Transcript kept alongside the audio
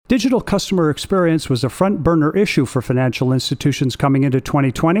Digital customer experience was a front burner issue for financial institutions coming into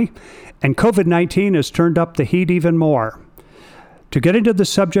 2020, and COVID-19 has turned up the heat even more. To get into the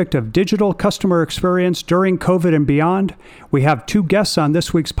subject of digital customer experience during COVID and beyond, we have two guests on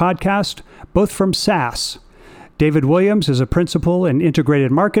this week's podcast, both from SAS. David Williams is a principal in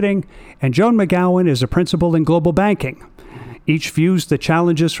integrated marketing, and Joan McGowan is a principal in global banking. Each views the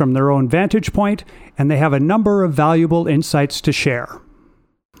challenges from their own vantage point, and they have a number of valuable insights to share.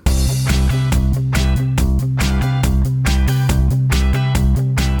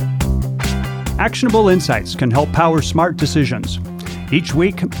 Actionable insights can help power smart decisions. Each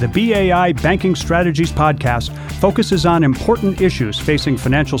week, the BAI Banking Strategies podcast focuses on important issues facing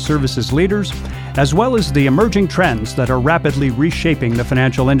financial services leaders, as well as the emerging trends that are rapidly reshaping the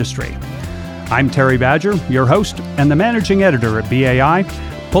financial industry. I'm Terry Badger, your host and the managing editor at BAI.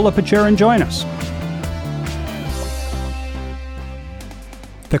 Pull up a chair and join us.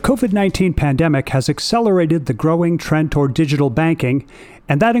 The COVID-19 pandemic has accelerated the growing trend toward digital banking,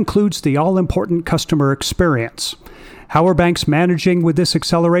 and that includes the all-important customer experience. How are banks managing with this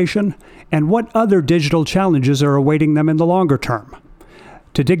acceleration, and what other digital challenges are awaiting them in the longer term?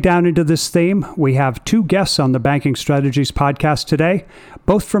 To dig down into this theme, we have two guests on the Banking Strategies podcast today,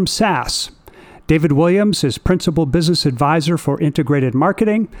 both from SAS. David Williams is Principal Business Advisor for Integrated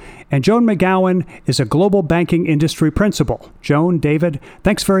Marketing, and Joan McGowan is a Global Banking Industry Principal. Joan, David,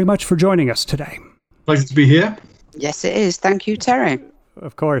 thanks very much for joining us today. Pleasure to be here. Yes, it is. Thank you, Terry.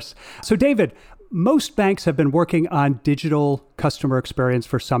 Of course. So, David, most banks have been working on digital customer experience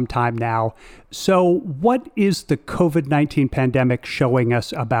for some time now. So what is the COVID-19 pandemic showing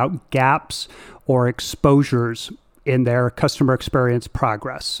us about gaps or exposures in their customer experience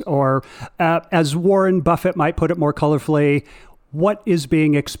progress? Or as Warren Buffett might put it more colorfully, what is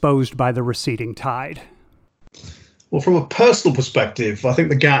being exposed by the receding tide? Well, from a personal perspective, I think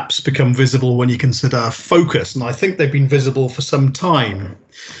the gaps become visible when you consider focus, and I think they've been visible for some time.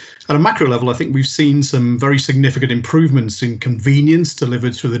 At a macro level, I think we've seen some very significant improvements in convenience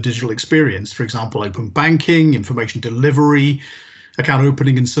delivered through the digital experience. For example, open banking, information delivery, account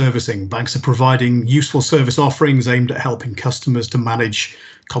opening and servicing. Banks are providing useful service offerings aimed at helping customers to manage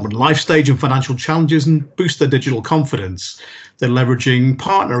common life stage and financial challenges and boost their digital confidence. They're leveraging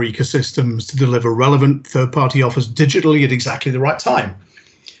partner ecosystems to deliver relevant third-party offers digitally at exactly the right time.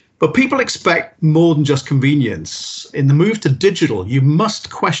 But people expect more than just convenience. In the move to digital, you must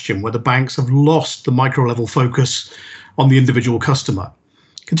question whether banks have lost the micro-level focus on the individual customer.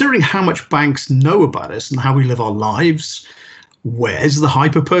 Considering how much banks know about us and how we live our lives, where's the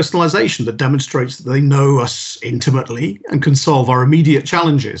hyper-personalization that demonstrates that they know us intimately and can solve our immediate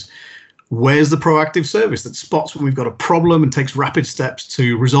challenges? Where's the proactive service that spots when we've got a problem and takes rapid steps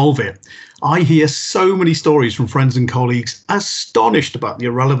to resolve it? I hear so many stories from friends and colleagues astonished about the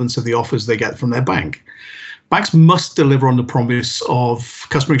irrelevance of the offers they get from their bank. Banks must deliver on the promise of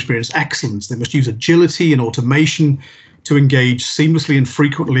customer experience excellence. They must use agility and automation to engage seamlessly and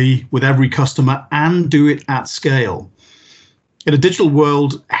frequently with every customer and do it at scale. In a digital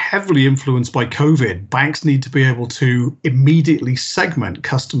world heavily influenced by COVID, banks need to be able to immediately segment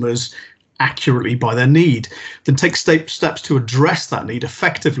customers accurately by their need, then take steps to address that need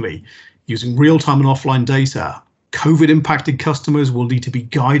effectively using real-time and offline data. COVID-impacted customers will need to be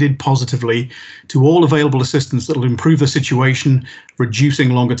guided positively to all available assistance that will improve the situation,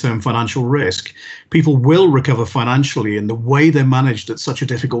 reducing longer-term financial risk. People will recover financially, and the way they're managed at such a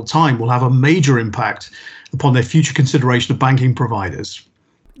difficult time will have a major impact upon their future consideration of banking providers.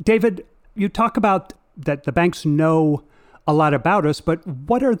 David, you talk about that the banks know a lot about us, but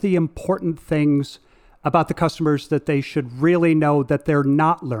what are the important things about the customers that they should really know that they're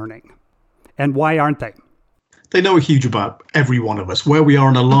not learning? And why aren't they? They know a huge about every one of us, where we are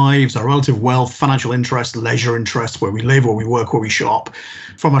in our lives, our relative wealth, financial interests, leisure interests, where we live, where we work, where we shop.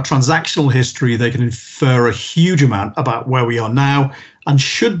 From our transactional history, they can infer a huge amount about where we are now and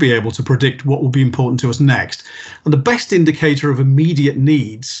should be able to predict what will be important to us next. And the best indicator of immediate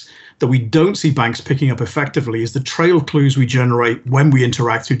needs that we don't see banks picking up effectively is the trail of clues we generate when we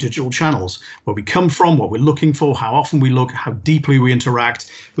interact through digital channels, where we come from, what we're looking for, how often we look, how deeply we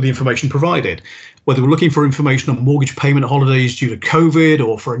interact with the information provided. Whether we're looking for information on mortgage payment holidays due to COVID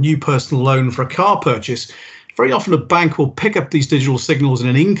or for a new personal loan for a car purchase, very often a bank will pick up these digital signals in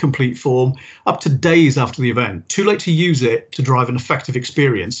an incomplete form up to days after the event. Too late to use it to drive an effective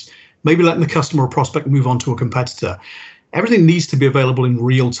experience, maybe letting the customer or prospect move on to a competitor. Everything needs to be available in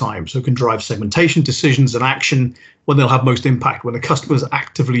real time so it can drive segmentation, decisions, and action when they'll have most impact, when the customers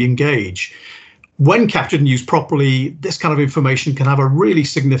actively engage. When captured and used properly, this kind of information can have a really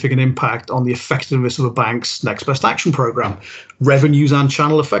significant impact on the effectiveness of a bank's next best action program, revenues and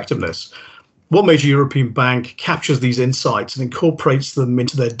channel effectiveness. One major European bank captures these insights and incorporates them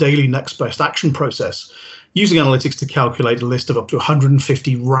into their daily next best action process, using analytics to calculate a list of up to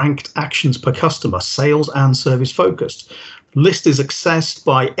 150 ranked actions per customer, sales and service focused. The list is accessed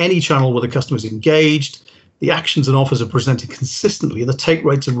by any channel where the customer is engaged. The actions and offers are presented consistently and the take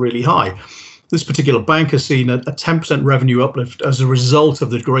rates are really high. This particular bank has seen a 10% revenue uplift as a result of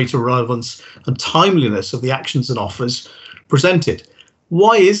the greater relevance and timeliness of the actions and offers presented.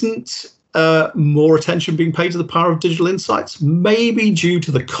 Why isn't more attention being paid to the power of digital insights? Maybe due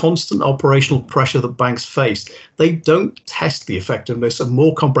to the constant operational pressure that banks face. They don't test the effectiveness of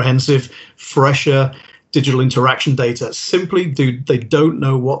more comprehensive, fresher digital interaction data. Simply they don't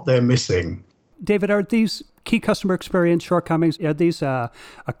know what they're missing. David, are these key customer experience shortcomings, are these a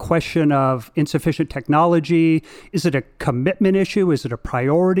question of insufficient technology? Is it a commitment issue? Is it a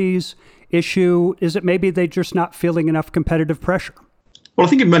priorities issue? Is it maybe they're just not feeling enough competitive pressure? Well, I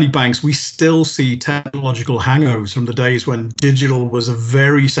think in many banks, we still see technological hangovers from the days when digital was a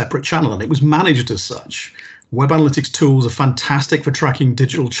very separate channel and it was managed as such. Web analytics tools are fantastic for tracking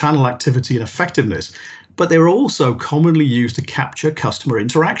digital channel activity and effectiveness, but they're also commonly used to capture customer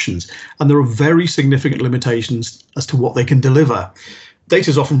interactions, and there are very significant limitations as to what they can deliver. Data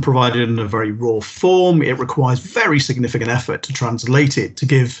is often provided in a very raw form. It requires very significant effort to translate it to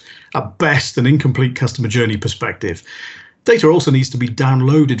give a best and incomplete customer journey perspective. Data also needs to be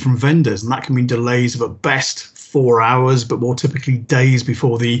downloaded from vendors, and that can mean delays of at best 4 hours, but more typically days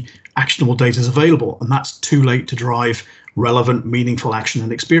before the actionable data is available. And that's too late to drive relevant, meaningful action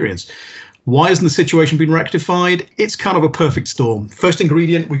and experience. Why hasn't the situation been rectified? It's kind of a perfect storm. First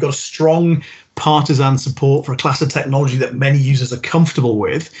ingredient, we've got a strong partisan support for a class of technology that many users are comfortable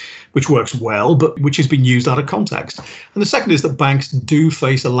with, which works well, but which has been used out of context. And the second is that banks do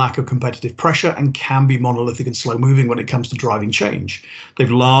face a lack of competitive pressure and can be monolithic and slow moving when it comes to driving change. They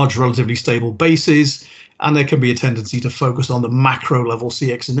have large, relatively stable bases, and there can be a tendency to focus on the macro level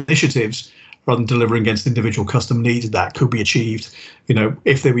CX initiatives rather than delivering against individual custom needs that could be achieved,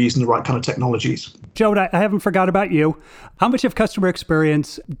 if they were using the right kind of technologies. Joe, I haven't forgot about you. How much of customer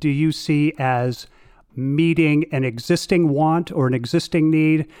experience do you see as meeting an existing want or an existing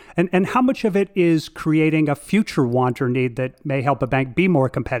need? And how much of it is creating a future want or need that may help a bank be more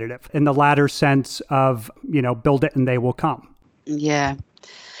competitive in the latter sense of, build it and they will come? Yeah.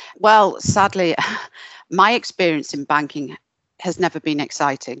 Well, sadly, my experience in banking has never been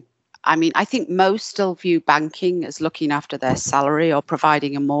exciting. I mean, I think most still view banking as looking after their salary or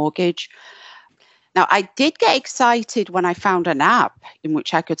providing a mortgage. Now, I did get excited when I found an app in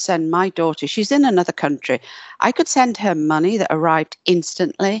which I could send my daughter, she's in another country, I could send her money that arrived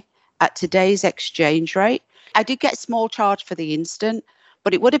instantly at today's exchange rate. I did get a small charge for the instant,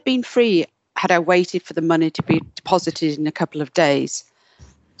 but it would have been free had I waited for the money to be deposited in a couple of days.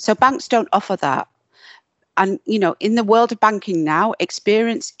 So banks don't offer that. And, in the world of banking now,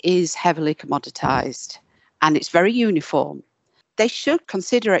 experience is heavily commoditized and it's very uniform. They should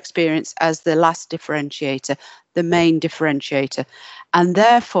consider experience as the last differentiator, the main differentiator. And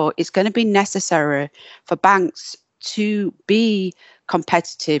therefore, it's going to be necessary for banks to be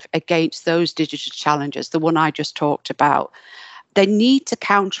competitive against those digital challenges, the one I just talked about. They need to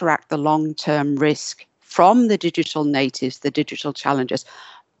counteract the long-term risk from the digital natives, the digital challengers,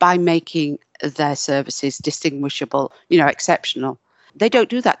 by making their services distinguishable, exceptional. They don't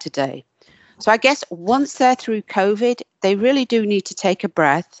do that today. So I guess once they're through COVID, they really do need to take a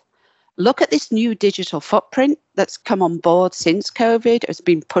breath, look at this new digital footprint that's come on board since COVID, has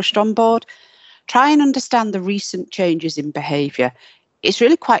been pushed on board, try and understand the recent changes in behavior. It's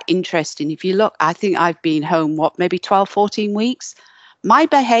really quite interesting. If you look, I think I've been home, maybe 12, 14 weeks. My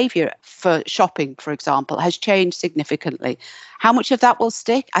behavior for shopping, for example, has changed significantly. How much of that will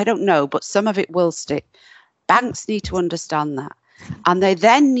stick? I don't know, but some of it will stick. Banks need to understand that. And they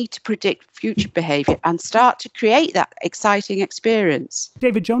then need to predict future behavior and start to create that exciting experience.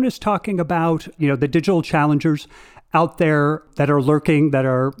 David, Joan is talking about, the digital challengers out there that are lurking, that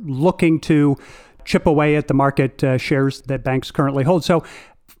are looking to chip away at the market shares that banks currently hold. So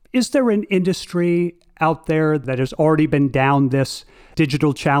is there an industry out there that has already been down this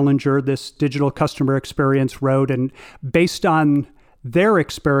digital challenger, this digital customer experience road, and based on their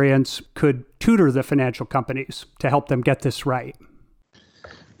experience could tutor the financial companies to help them get this right?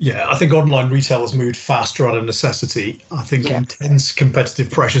 Yeah, I think online retail has moved faster out of necessity. I think intense competitive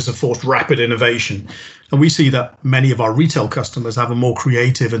pressures have forced rapid innovation. And we see that many of our retail customers have a more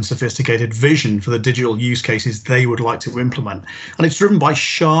creative and sophisticated vision for the digital use cases they would like to implement. And it's driven by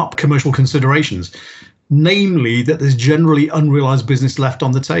sharp commercial considerations, namely that there's generally unrealized business left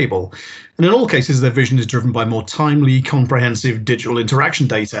on the table. And in all cases, their vision is driven by more timely, comprehensive digital interaction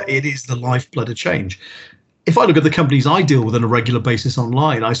data. It is the lifeblood of change. If I look at the companies I deal with on a regular basis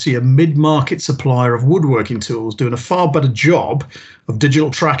online, I see a mid-market supplier of woodworking tools doing a far better job of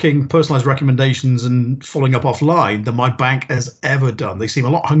digital tracking, personalized recommendations, and following up offline than my bank has ever done. They seem a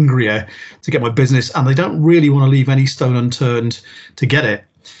lot hungrier to get my business, and they don't really want to leave any stone unturned to get it.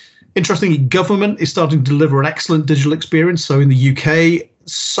 Interestingly, government is starting to deliver an excellent digital experience. So in the UK,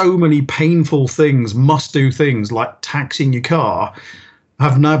 so many painful things, must-do things like taxing your car,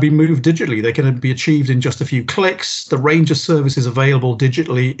 have now been moved digitally. They can be achieved in just a few clicks. The range of services available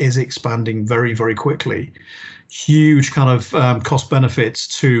digitally is expanding very, very quickly. Huge kind of cost benefits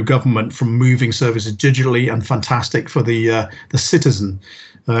to government from moving services digitally, and fantastic for the citizen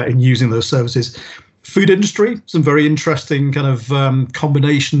in using those services. Food industry, some very interesting kind of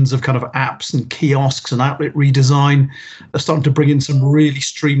combinations of kind of apps and kiosks and outlet redesign are starting to bring in some really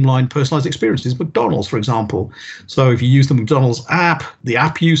streamlined personalized experiences. McDonald's, for example. So if you use the McDonald's app, the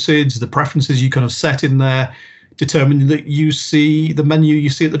app usage, the preferences you kind of set in there, determine that you see the menu you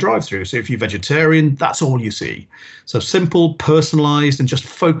see at the drive-thru. So if you're vegetarian, that's all you see. So simple, personalized, and just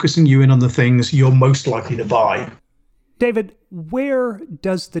focusing you in on the things you're most likely to buy. David, where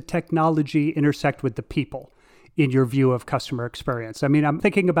does the technology intersect with the people in your view of customer experience? I mean, I'm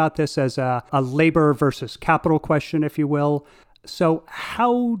thinking about this as a labor versus capital question, if you will. So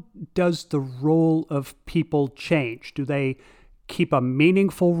how does the role of people change? Do they keep a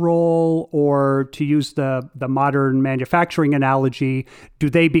meaningful role, or to use the modern manufacturing analogy, do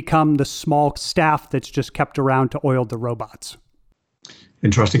they become the small staff that's just kept around to oil the robots?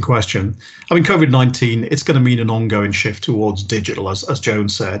 Interesting question. I mean, COVID-19, it's going to mean an ongoing shift towards digital, as Joan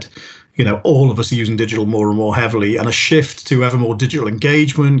said. You know, all of us are using digital more and more heavily, and a shift to ever more digital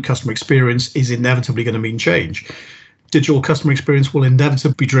engagement, customer experience is inevitably going to mean change. Digital customer experience will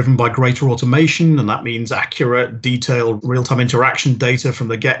inevitably be driven by greater automation, and that means accurate, detailed, real-time interaction data from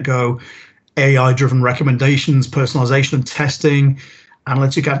the get-go, AI-driven recommendations, personalization and testing,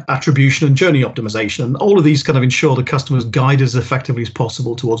 analytic attribution and journey optimization. And all of these kind of ensure the customers guide as effectively as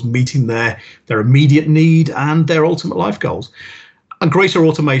possible towards meeting their immediate need and their ultimate life goals. And greater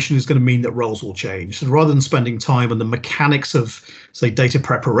automation is going to mean that roles will change. So rather than spending time on the mechanics of, say, data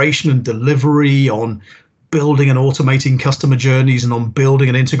preparation and delivery, on building and automating customer journeys, and on building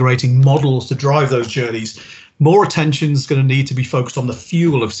and integrating models to drive those journeys, more attention is going to need to be focused on the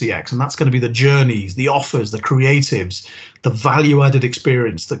fuel of CX, and that's going to be the journeys, the offers, the creatives, the value-added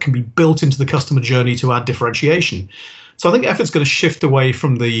experience that can be built into the customer journey to add differentiation. So I think effort's going to shift away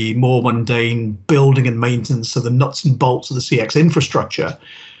from the more mundane building and maintenance of the nuts and bolts of the CX infrastructure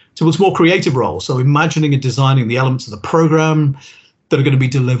towards more creative roles. So imagining and designing the elements of the program that are going to be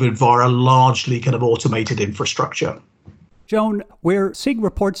delivered via a largely kind of automated infrastructure. Joan, we're seeing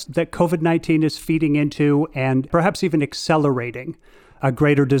reports that COVID-19 is feeding into and perhaps even accelerating a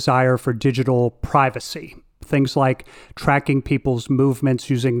greater desire for digital privacy. Things like tracking people's movements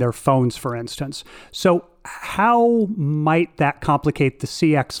using their phones, for instance. So how might that complicate the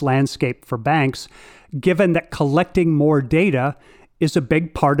CX landscape for banks, given that collecting more data is a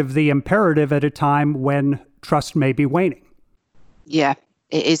big part of the imperative at a time when trust may be waning? Yeah.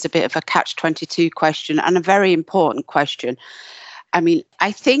 It is a bit of a catch-22 question, and a very important question. I mean,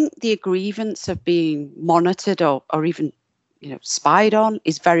 I think the grievance of being monitored or even, spied on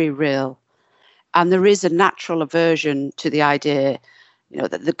is very real. And there is a natural aversion to the idea,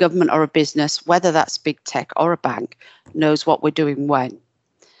 that the government or a business, whether that's big tech or a bank, knows what we're doing when.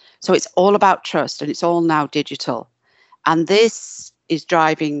 So it's all about trust, and it's all now digital. And this is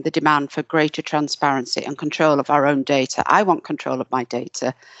driving the demand for greater transparency and control of our own data. I want control of my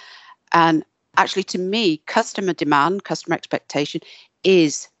data. And actually, to me, customer demand, customer expectation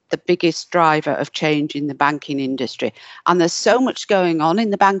is the biggest driver of change in the banking industry. And there's so much going on in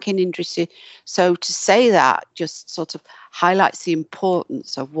the banking industry. So to say that just sort of highlights the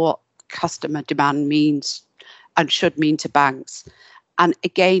importance of what customer demand means and should mean to banks. And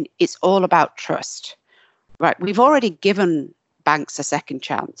again, it's all about trust, right? We've already given banks a second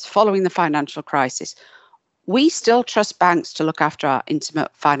chance following the financial crisis. We still trust banks to look after our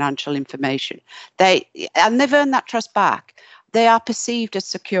intimate financial information. They've earned that trust back. They are perceived as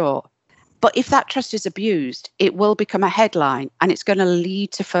secure. But if that trust is abused, it will become a headline, and it's going to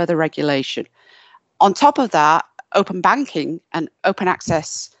lead to further regulation. On top of that, open banking and open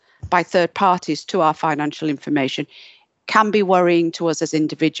access by third parties to our financial information can be worrying to us as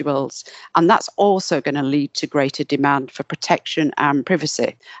individuals. And that's also going to lead to greater demand for protection and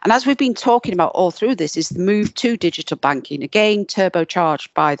privacy. And as we've been talking about all through this, is the move to digital banking, again,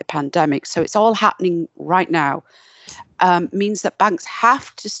 turbocharged by the pandemic. So it's all happening right now. Means that banks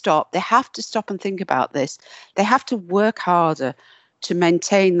have to stop. They have to stop and think about this. They have to work harder to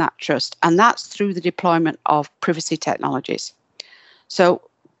maintain that trust. And that's through the deployment of privacy technologies. So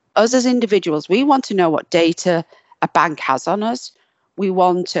us as individuals, we want to know what data a bank has on us. We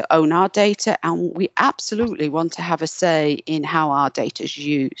want to own our data, and we absolutely want to have a say in how our data is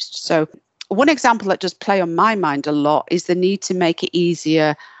used. So one example that does play on my mind a lot is the need to make it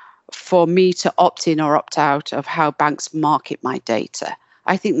easier for me to opt in or opt out of how banks market my data.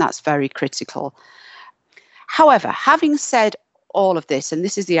 I think that's very critical. However, having said all of this, and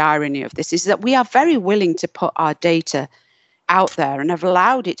this is the irony of this, is that we are very willing to put our data out there and have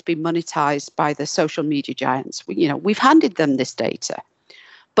allowed it to be monetized by the social media giants. We've handed them this data,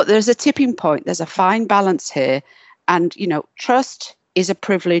 but there's a tipping point. There's a fine balance here, and trust is a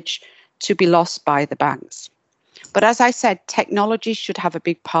privilege to be lost by the banks. But as I said, technology should have a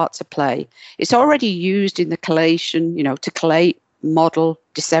big part to play. It's already used in the collation, to collate, model,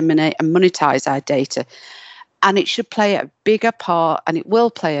 disseminate, and monetize our data. And it should play a bigger part, and it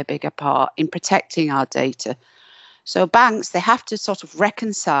will play a bigger part in protecting our data. So banks, they have to sort of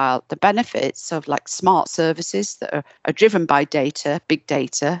reconcile the benefits of like smart services that are driven by data, big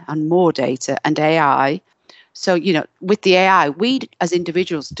data, and more data, and AI. So, with the AI, we as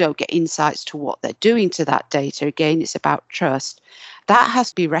individuals don't get insights to what they're doing to that data. Again, it's about trust. That has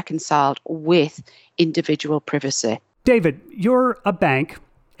to be reconciled with individual privacy. David, you're a bank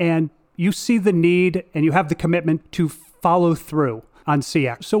and you see the need and you have the commitment to follow through on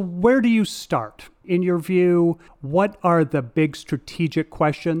CX. So where do you start? In your view, what are the big strategic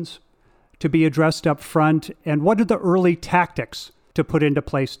questions to be addressed up front, and what are the early tactics to put into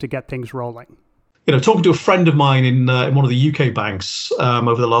place to get things rolling? Talking to a friend of mine in one of the UK banks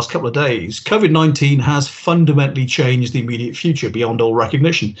over the last couple of days, COVID-19 has fundamentally changed the immediate future beyond all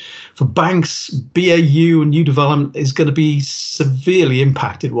recognition. For banks, BAU and new development is going to be severely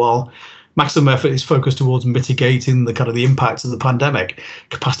impacted, while maximum effort is focused towards mitigating the impacts of the pandemic.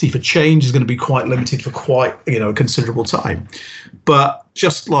 Capacity for change is going to be quite limited for quite a considerable time. But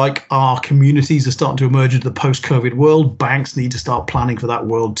just like our communities are starting to emerge into the post-COVID world, banks need to start planning for that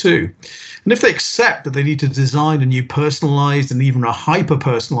world too. And if they accept that they need to design a new personalized and even a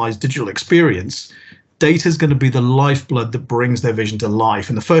hyper-personalized digital experience, data is going to be the lifeblood that brings their vision to life.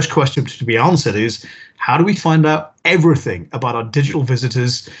 And the first question to be answered is, how do we find out everything about our digital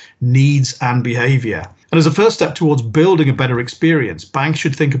visitors' needs and behavior? And as a first step towards building a better experience, banks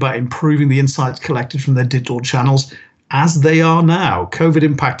should think about improving the insights collected from their digital channels as they are now, COVID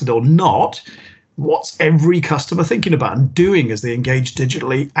impacted or not. What's every customer thinking about and doing as they engage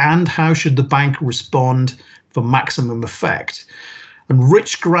digitally, and how should the bank respond for maximum effect? And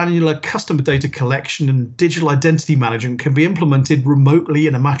rich, granular customer data collection and digital identity management can be implemented remotely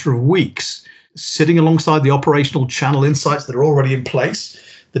in a matter of weeks, sitting alongside the operational channel insights that are already in place.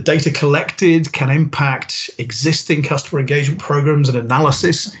 The data collected can impact existing customer engagement programs and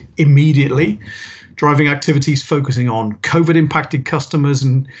analysis immediately, driving activities focusing on COVID-impacted customers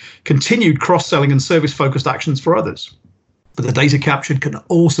and continued cross-selling and service-focused actions for others. But the data captured can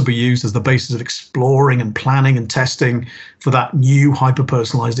also be used as the basis of exploring and planning and testing for that new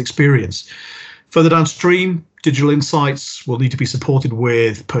hyper-personalized experience. Further downstream, digital insights will need to be supported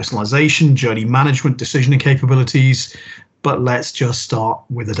with personalization, journey management, decisioning capabilities. But let's just start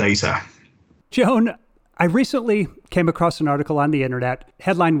with the data. Joan, I recently came across an article on the internet.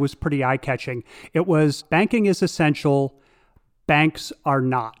 Headline was pretty eye-catching. It was, "Banking is essential, banks are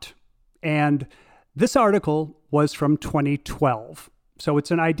not." And this article was from 2012. So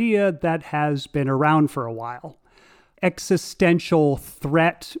it's an idea that has been around for a while. Existential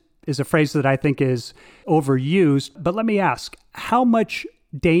threat is a phrase that I think is overused. But let me ask, how much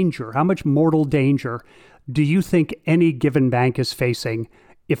mortal danger do you think any given bank is facing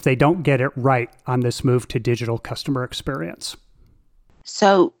if they don't get it right on this move to digital customer experience?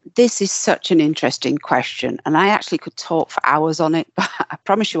 So this is such an interesting question, and I actually could talk for hours on it, but I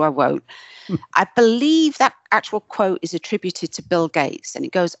promise you I won't. I believe that actual quote is attributed to Bill Gates, and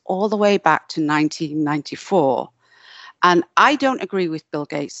it goes all the way back to 1994. And I don't agree with Bill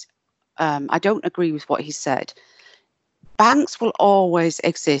Gates. I don't agree with what he said. Banks will always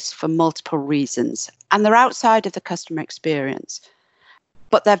exist for multiple reasons, and they're outside of the customer experience.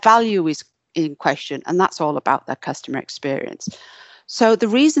 But their value is in question, and that's all about their customer experience. So the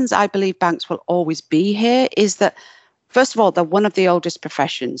reasons I believe banks will always be here is that, first of all, they're one of the oldest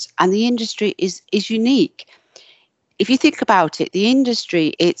professions, and the industry is unique. If you think about it, the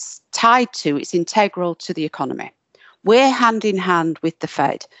industry, it's integral to the economy. We're hand in hand with the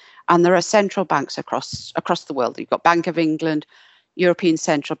Fed, and there are central banks across the world. You've got Bank of England, European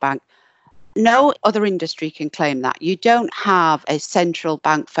Central Bank. No other industry can claim that. You don't have a central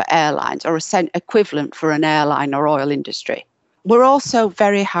bank for airlines or a equivalent for an airline or oil industry. We're also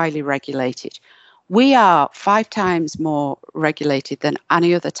very highly regulated. We are 5 times more regulated than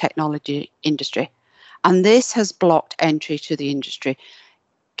any other technology industry. And this has blocked entry to the industry.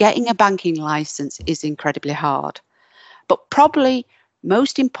 Getting a banking license is incredibly hard. But probably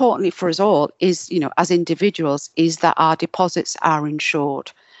most importantly for us all is, as individuals, is that our deposits are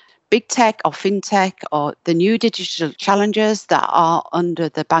insured. Big tech or fintech or the new digital challengers that are under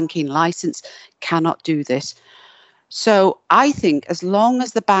the banking license cannot do this. So I think as long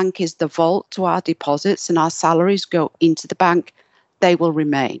as the bank is the vault to our deposits and our salaries go into the bank, they will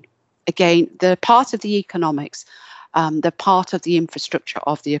remain. Again, they're part of the economics, they're part of the infrastructure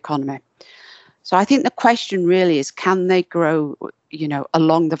of the economy. So I think the question really is, can they grow,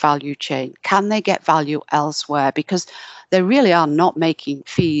 along the value chain? Can they get value elsewhere? Because they really are not making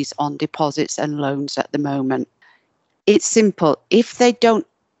fees on deposits and loans at the moment. It's simple. If they don't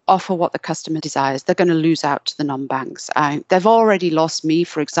offer what the customer desires, they're going to lose out to the non-banks. They've already lost me,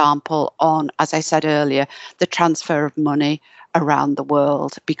 for example, on, as I said earlier, the transfer of money around the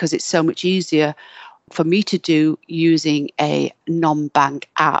world, because it's so much easier for me to do using a non-bank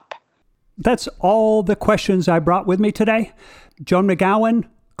app. That's all the questions I brought with me today. Joan McGowan,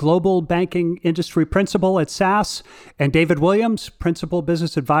 Global Banking Industry Principal at SAS, and David Williams, Principal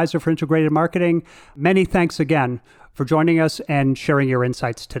Business Advisor for Integrated Marketing. Many thanks again for joining us and sharing your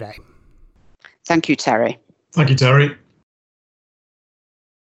insights today. Thank you, Terry. Thank you, Terry.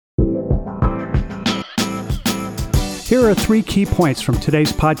 Here are 3 key points from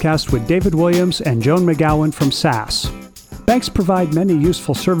today's podcast with David Williams and Joan McGowan from SAS. Banks provide many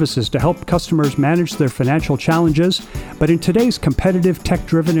useful services to help customers manage their financial challenges, but in today's competitive,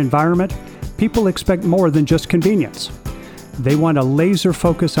 tech-driven environment, people expect more than just convenience. They want a laser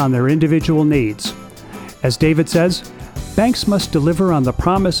focus on their individual needs. As David says, banks must deliver on the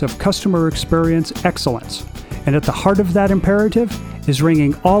promise of customer experience excellence, and at the heart of that imperative is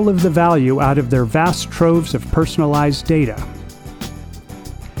wringing all of the value out of their vast troves of personalized data.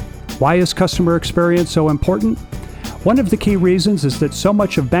 Why is customer experience so important? One of the key reasons is that so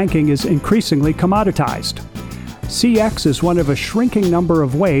much of banking is increasingly commoditized. CX is one of a shrinking number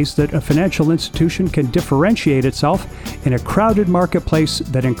of ways that a financial institution can differentiate itself in a crowded marketplace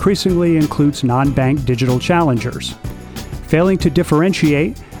that increasingly includes non-bank digital challengers. Failing to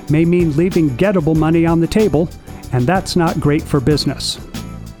differentiate may mean leaving gettable money on the table, and that's not great for business.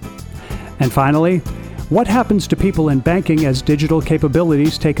 And finally, what happens to people in banking as digital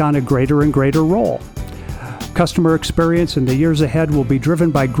capabilities take on a greater and greater role? Customer experience in the years ahead will be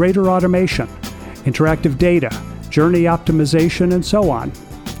driven by greater automation, interactive data, journey optimization, and so on.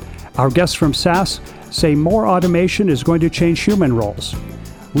 Our guests from SAS say more automation is going to change human roles,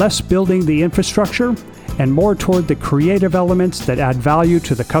 less building the infrastructure, and more toward the creative elements that add value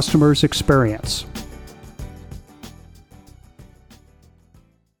to the customer's experience.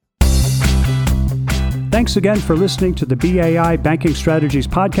 Thanks again for listening to the BAI Banking Strategies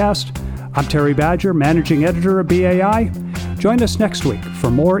podcast. I'm Terry Badger, Managing Editor of BAI. Join us next week for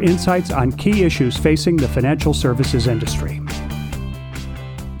more insights on key issues facing the financial services industry.